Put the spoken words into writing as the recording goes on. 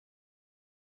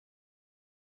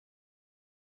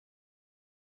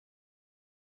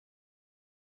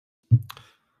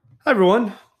Hi,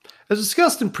 everyone. As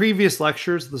discussed in previous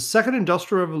lectures, the Second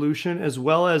Industrial Revolution, as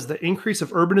well as the increase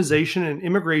of urbanization and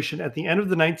immigration at the end of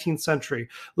the 19th century,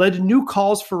 led to new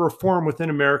calls for reform within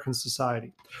American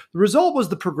society. The result was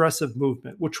the Progressive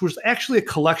Movement, which was actually a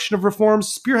collection of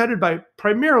reforms spearheaded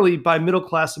primarily by middle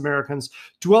class Americans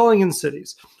dwelling in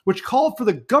cities, which called for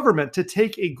the government to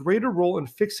take a greater role in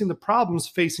fixing the problems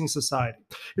facing society.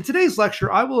 In today's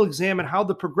lecture, I will examine how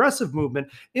the Progressive Movement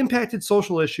impacted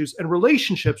social issues and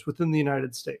relationships within the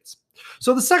United States.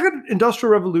 So, the Second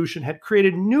Industrial Revolution had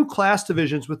created new class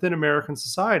divisions within American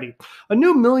society. A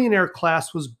new millionaire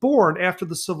class was born after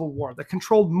the Civil War that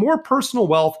controlled more personal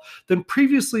wealth than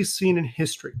previously seen in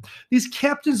history. These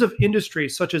captains of industry,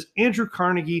 such as Andrew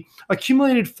Carnegie,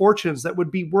 accumulated fortunes that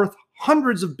would be worth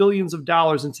hundreds of billions of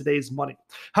dollars in today's money.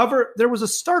 However, there was a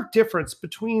stark difference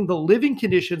between the living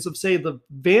conditions of, say, the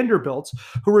Vanderbilts,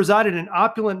 who resided in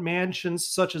opulent mansions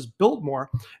such as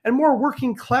Biltmore, and more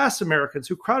working class Americans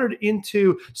who crowded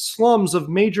into slums of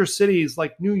major cities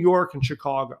like New York and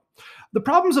Chicago. The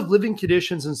problems of living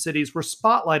conditions in cities were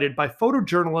spotlighted by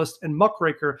photojournalist and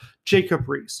muckraker Jacob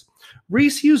Riis.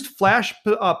 Riis used flash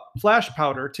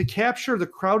powder to capture the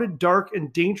crowded, dark,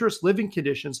 and dangerous living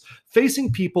conditions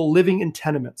facing people living in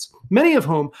tenements, many of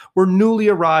whom were newly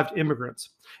arrived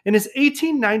immigrants. In his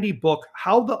 1890 book,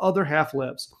 How the Other Half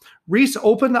Lives, Riis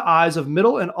opened the eyes of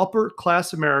middle and upper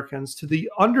class Americans to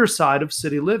the underside of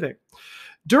city living.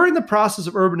 During the process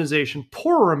of urbanization,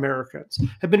 poorer Americans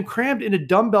had been crammed into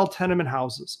dumbbell tenement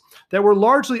houses that were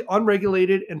largely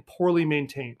unregulated and poorly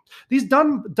maintained. These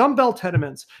dumbbell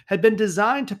tenements had been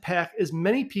designed to pack as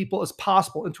many people as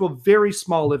possible into a very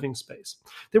small living space.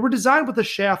 They were designed with a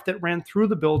shaft that ran through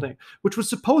the building, which was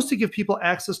supposed to give people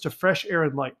access to fresh air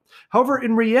and light. However,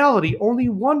 in reality, only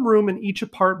one room in each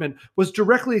apartment was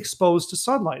directly exposed to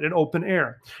sunlight and open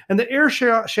air, and the air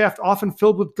shaft often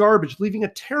filled with garbage, leaving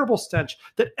a terrible stench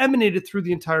that emanated through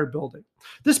the entire building.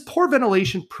 This poor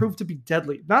ventilation proved to be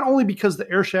deadly, not only because the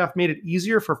air shaft made it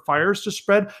easier for fires to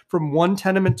spread from one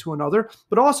tenement to another,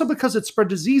 but also because it spread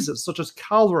diseases such as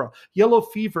cholera, yellow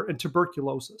fever, and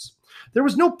tuberculosis. There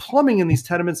was no plumbing in these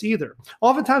tenements either.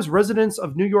 Oftentimes, residents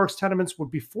of New York's tenements would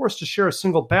be forced to share a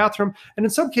single bathroom, and in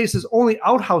some cases, only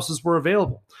outhouses were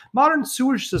available. Modern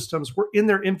sewage systems were in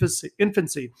their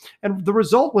infancy, and the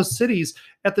result was cities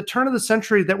at the turn of the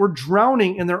century that were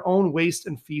drowning in their own waste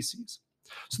and feces.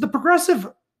 So the progressive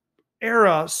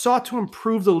era sought to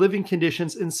improve the living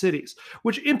conditions in cities,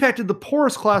 which impacted the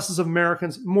poorest classes of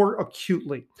Americans more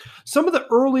acutely. Some of the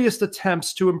earliest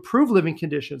attempts to improve living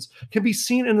conditions can be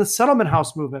seen in the settlement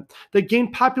house movement that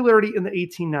gained popularity in the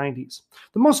 1890s.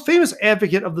 The most famous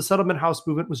advocate of the settlement house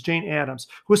movement was Jane Addams,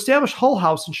 who established Hull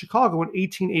House in Chicago in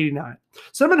 1889.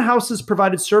 Settlement houses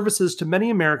provided services to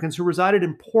many Americans who resided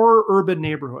in poorer urban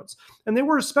neighborhoods, and they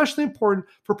were especially important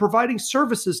for providing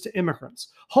services to immigrants.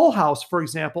 Hull House, for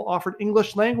example, offered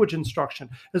English language instruction,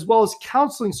 as well as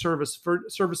counseling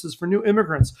services for new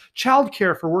immigrants,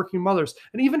 childcare for working mothers,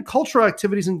 and even cultural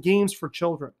activities and games for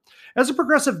children. As a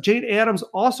progressive, Jane Addams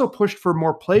also pushed for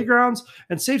more playgrounds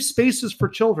and safe spaces for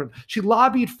children. She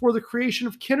lobbied for the creation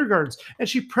of kindergartens, and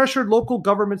she pressured local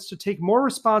governments to take more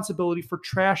responsibility for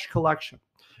trash collection.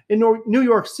 In New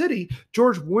York City,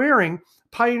 George Waring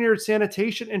pioneered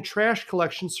sanitation and trash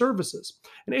collection services.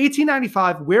 In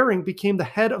 1895, Waring became the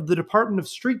head of the Department of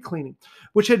Street Cleaning,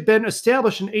 which had been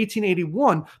established in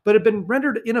 1881 but had been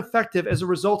rendered ineffective as a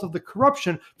result of the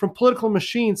corruption from political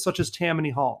machines such as Tammany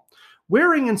Hall.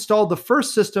 Waring installed the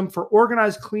first system for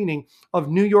organized cleaning of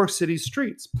New York City's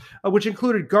streets, which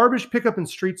included garbage pickup and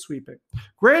street sweeping.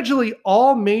 Gradually,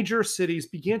 all major cities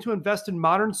began to invest in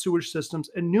modern sewage systems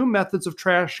and new methods of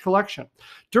trash collection.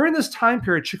 During this time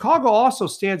period, Chicago also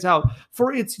stands out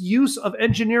for its use of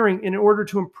engineering in order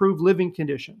to improve living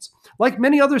conditions. Like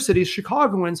many other cities,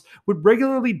 Chicagoans would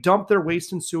regularly dump their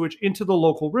waste and sewage into the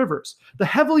local rivers. The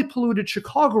heavily polluted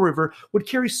Chicago River would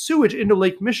carry sewage into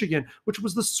Lake Michigan, which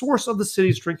was the source of the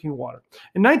city's drinking water.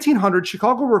 In 1900,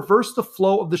 Chicago reversed the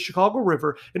flow of the Chicago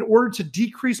River in order to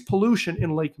decrease pollution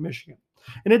in Lake Michigan.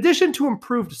 In addition to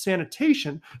improved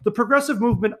sanitation, the progressive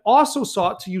movement also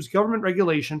sought to use government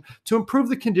regulation to improve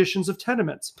the conditions of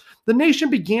tenements. The nation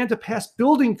began to pass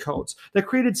building codes that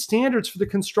created standards for the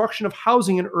construction of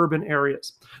housing in urban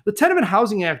areas. The Tenement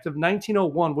Housing Act of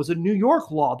 1901 was a New York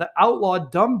law that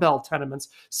outlawed dumbbell tenements,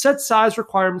 set size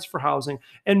requirements for housing,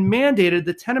 and mandated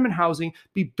that tenement housing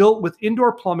be built with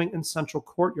indoor plumbing and central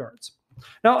courtyards.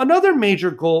 Now, another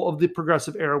major goal of the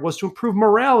progressive era was to improve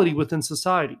morality within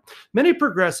society. Many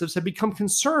progressives had become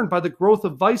concerned by the growth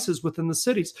of vices within the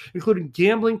cities, including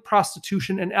gambling,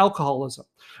 prostitution, and alcoholism.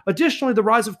 Additionally, the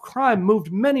rise of crime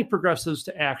moved many progressives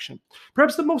to action.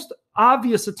 Perhaps the most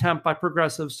obvious attempt by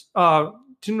progressives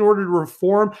in order to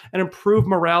reform and improve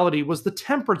morality was the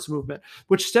temperance movement,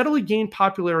 which steadily gained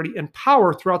popularity and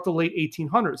power throughout the late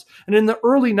 1800s and in the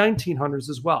early 1900s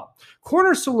as well.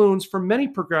 Corner saloons for many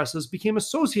progressives became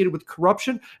associated with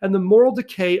corruption and the moral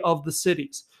decay of the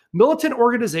cities. Militant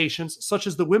organizations such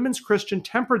as the Women's Christian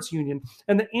Temperance Union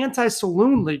and the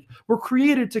Anti-Saloon League were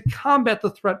created to combat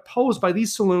the threat posed by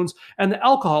these saloons and the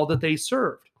alcohol that they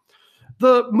served.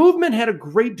 The movement had a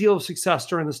great deal of success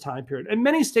during this time period, and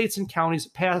many states and counties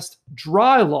passed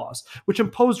dry laws, which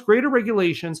imposed greater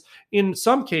regulations in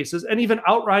some cases and even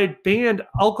outright banned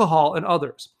alcohol in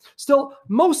others. Still,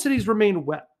 most cities remained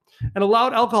wet and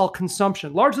allowed alcohol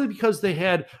consumption, largely because they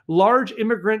had large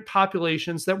immigrant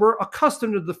populations that were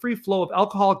accustomed to the free flow of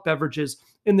alcoholic beverages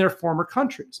in their former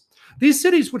countries. These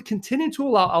cities would continue to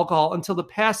allow alcohol until the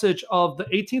passage of the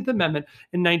 18th Amendment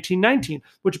in 1919,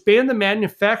 which banned the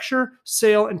manufacture,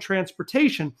 sale, and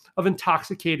transportation of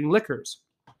intoxicating liquors.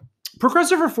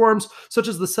 Progressive reforms, such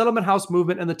as the settlement house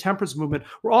movement and the temperance movement,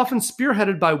 were often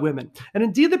spearheaded by women. And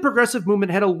indeed, the progressive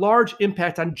movement had a large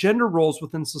impact on gender roles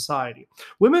within society.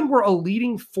 Women were a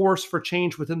leading force for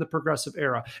change within the progressive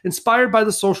era. Inspired by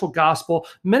the social gospel,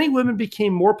 many women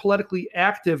became more politically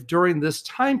active during this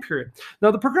time period.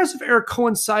 Now, the progressive era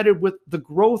coincided with the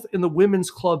growth in the women's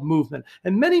club movement,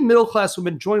 and many middle-class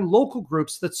women joined local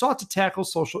groups that sought to tackle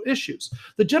social issues.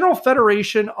 The General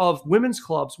Federation of Women's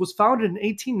Clubs was founded in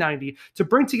 1890 to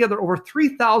bring together over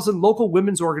 3,000 local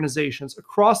women's organizations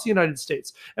across the United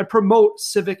States and promote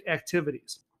civic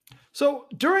activities. So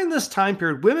during this time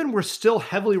period, women were still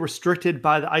heavily restricted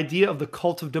by the idea of the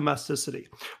cult of domesticity,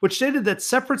 which stated that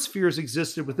separate spheres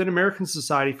existed within American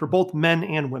society for both men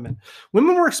and women.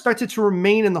 Women were expected to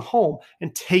remain in the home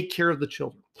and take care of the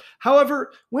children.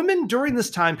 However, women during this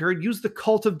time period used the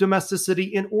cult of domesticity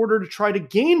in order to try to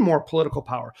gain more political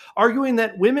power, arguing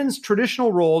that women's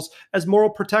traditional roles as moral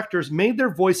protectors made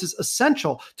their voices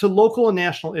essential to local and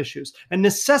national issues and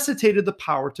necessitated the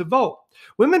power to vote.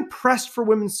 Women pressed for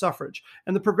women's suffrage,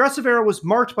 and the progressive era was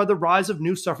marked by the rise of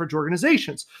new suffrage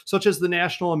organizations, such as the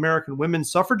National American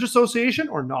Women's Suffrage Association,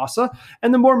 or NAWSA,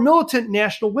 and the more militant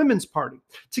National Women's Party.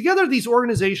 Together, these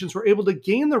organizations were able to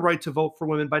gain the right to vote for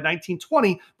women by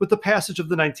 1920 with the passage of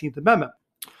the 19th Amendment.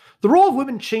 The role of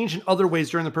women changed in other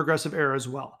ways during the progressive era as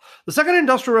well. The Second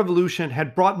Industrial Revolution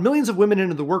had brought millions of women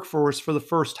into the workforce for the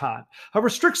first time. However,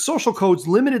 strict social codes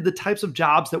limited the types of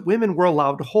jobs that women were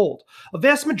allowed to hold. A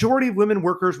vast majority of women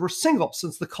workers were single,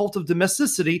 since the cult of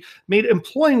domesticity made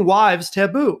employing wives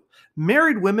taboo.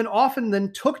 Married women often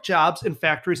then took jobs in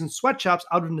factories and sweatshops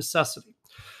out of necessity.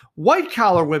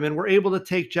 White-collar women were able to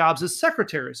take jobs as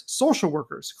secretaries, social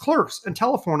workers, clerks, and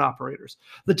telephone operators.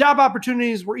 The job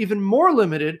opportunities were even more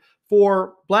limited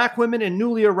for Black women and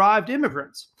newly arrived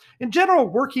immigrants. In general,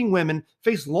 working women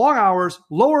faced long hours,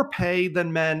 lower pay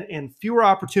than men, and fewer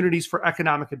opportunities for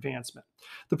economic advancement.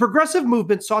 The progressive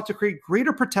movement sought to create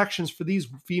greater protections for these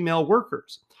female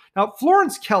workers. Now,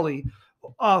 Florence Kelley,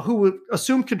 who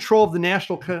assumed control of the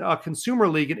National Consumer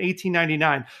League in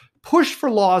 1899, pushed for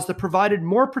laws that provided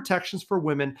more protections for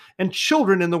women and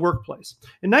children in the workplace.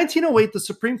 In 1908, the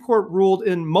Supreme Court ruled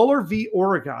in Muller v.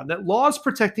 Oregon that laws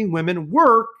protecting women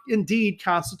were indeed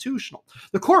constitutional.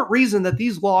 The court reasoned that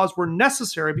these laws were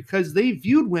necessary because they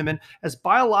viewed women as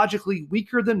biologically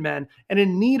weaker than men and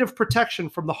in need of protection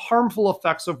from the harmful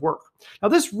effects of work. Now,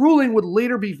 this ruling would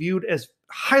later be viewed as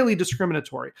highly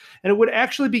discriminatory, and it would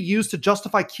actually be used to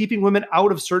justify keeping women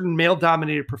out of certain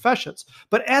male-dominated professions.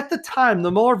 But at the time,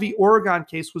 the Muller v. Oregon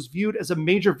case was viewed as a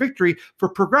major victory for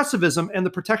progressivism and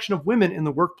the protection of women in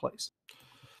the workplace.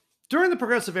 During the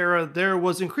progressive era, there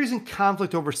was increasing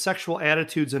conflict over sexual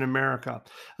attitudes in America,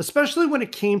 especially when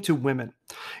it came to women.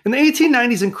 In the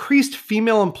 1890s, increased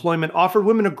female employment offered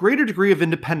women a greater degree of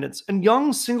independence, and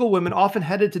young single women often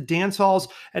headed to dance halls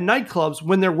and nightclubs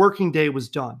when their working day was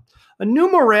done. A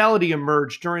new morality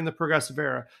emerged during the progressive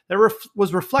era that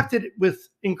was reflected with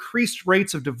increased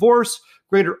rates of divorce,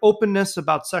 greater openness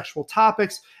about sexual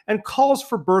topics, and calls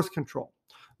for birth control.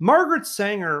 Margaret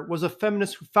Sanger was a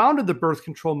feminist who founded the birth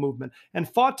control movement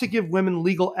and fought to give women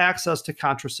legal access to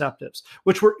contraceptives,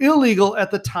 which were illegal at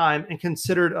the time and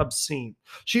considered obscene.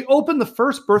 She opened the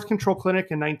first birth control clinic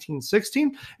in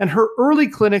 1916, and her early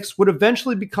clinics would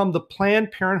eventually become the Planned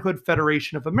Parenthood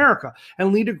Federation of America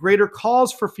and lead to greater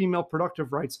calls for female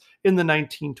productive rights in the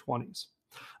 1920s.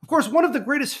 Of course, one of the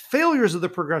greatest failures of the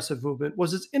progressive movement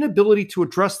was its inability to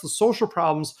address the social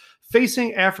problems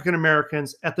facing African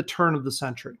Americans at the turn of the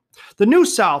century. The New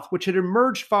South, which had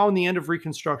emerged following the end of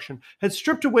Reconstruction, had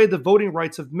stripped away the voting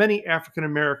rights of many African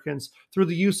Americans through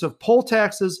the use of poll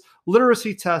taxes,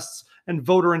 literacy tests, and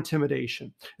voter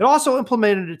intimidation. It also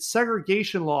implemented its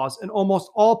segregation laws in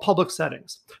almost all public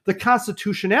settings, the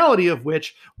constitutionality of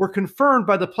which were confirmed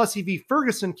by the Plessy v.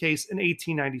 Ferguson case in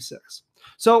 1896.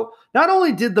 So not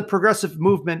only did the progressive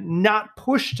movement not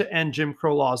push to end Jim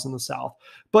Crow laws in the South,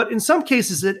 but in some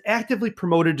cases it actively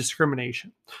promoted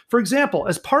discrimination. For example,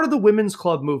 as part of the Women's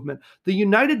Club movement, the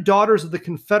United Daughters of the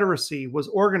Confederacy was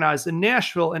organized in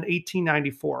Nashville in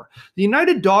 1894. The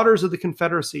United Daughters of the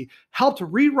Confederacy helped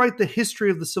rewrite the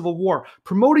history of the Civil War,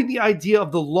 promoting the idea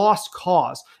of the lost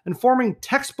cause and forming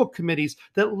textbook committees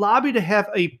that lobbied to have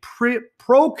a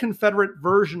pro-Confederate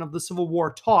version of the Civil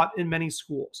War taught in many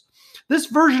schools. This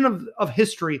version of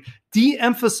history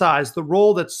de-emphasized the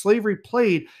role that slavery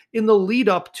played in the lead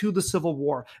up to the Civil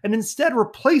War and instead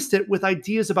replaced it with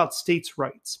ideas about states'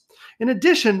 rights. In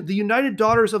addition, the United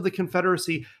Daughters of the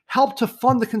Confederacy helped to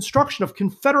fund the construction of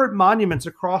Confederate monuments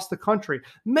across the country,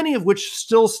 many of which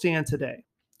still stand today.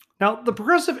 Now, the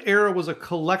progressive era was a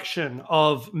collection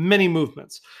of many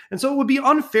movements, and so it would be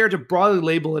unfair to broadly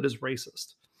label it as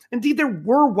racist. Indeed, there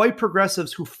were white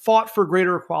progressives who fought for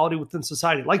greater equality within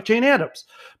society, like Jane Addams.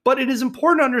 But it is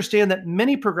important to understand that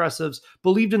many progressives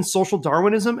believed in social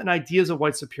Darwinism and ideas of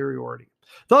white superiority.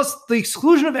 Thus, the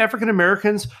exclusion of African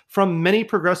Americans from many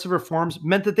progressive reforms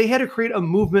meant that they had to create a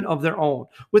movement of their own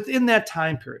within that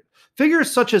time period.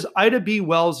 Figures such as Ida B.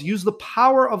 Wells used the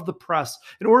power of the press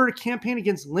in order to campaign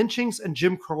against lynchings and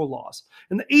Jim Crow laws.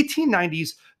 In the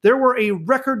 1890s, there were a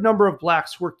record number of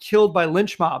blacks who were killed by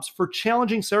lynch mobs for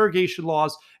challenging segregation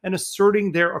laws and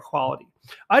asserting their equality.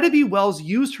 Ida B. Wells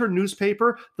used her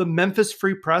newspaper, the Memphis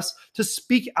Free Press, to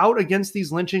speak out against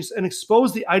these lynchings and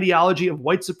expose the ideology of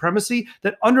white supremacy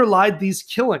that underlied these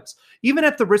killings, even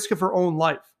at the risk of her own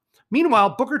life.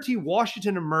 Meanwhile, Booker T.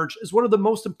 Washington emerged as one of the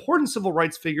most important civil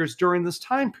rights figures during this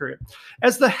time period.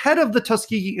 As the head of the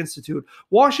Tuskegee Institute,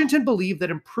 Washington believed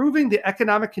that improving the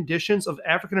economic conditions of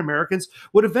African Americans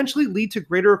would eventually lead to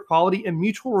greater equality and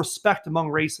mutual respect among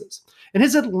races. In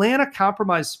his Atlanta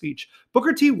Compromise speech,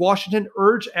 Booker T. Washington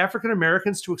urged African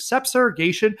Americans to accept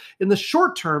segregation in the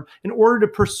short term in order to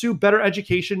pursue better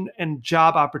education and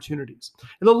job opportunities.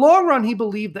 In the long run, he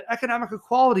believed that economic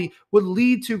equality would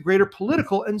lead to greater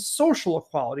political and social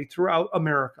equality throughout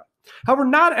America. However,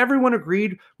 not everyone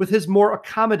agreed with his more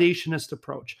accommodationist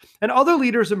approach, and other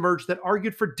leaders emerged that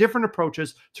argued for different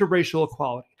approaches to racial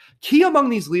equality. Key among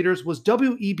these leaders was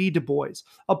W.E.B. Du Bois,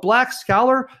 a black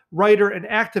scholar, writer, and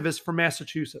activist from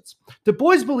Massachusetts. Du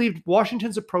Bois believed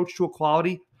Washington's approach to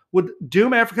equality would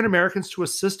doom African Americans to a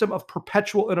system of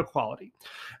perpetual inequality.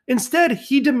 Instead,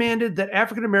 he demanded that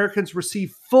African Americans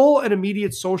receive full and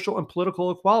immediate social and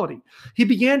political equality. He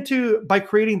began by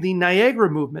creating the Niagara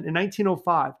Movement in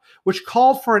 1905, which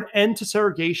called for an end to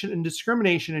segregation and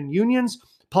discrimination in unions,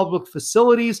 public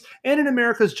facilities, and in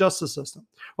America's justice system.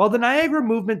 While the Niagara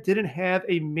Movement didn't have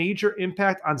a major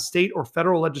impact on state or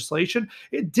federal legislation,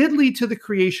 it did lead to the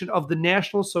creation of the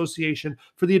National Association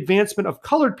for the Advancement of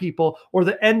Colored People, or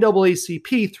the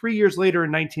NAACP, 3 years later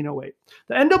in 1908.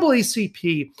 The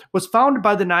NAACP was founded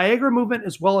by the Niagara Movement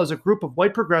as well as a group of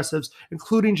white progressives,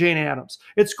 including Jane Addams.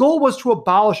 Its goal was to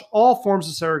abolish all forms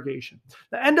of segregation.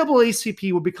 The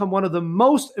NAACP would become one of the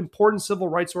most important civil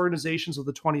rights organizations of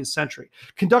the 20th century,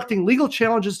 conducting legal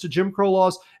challenges to Jim Crow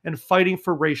laws and fighting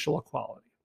for racial equality.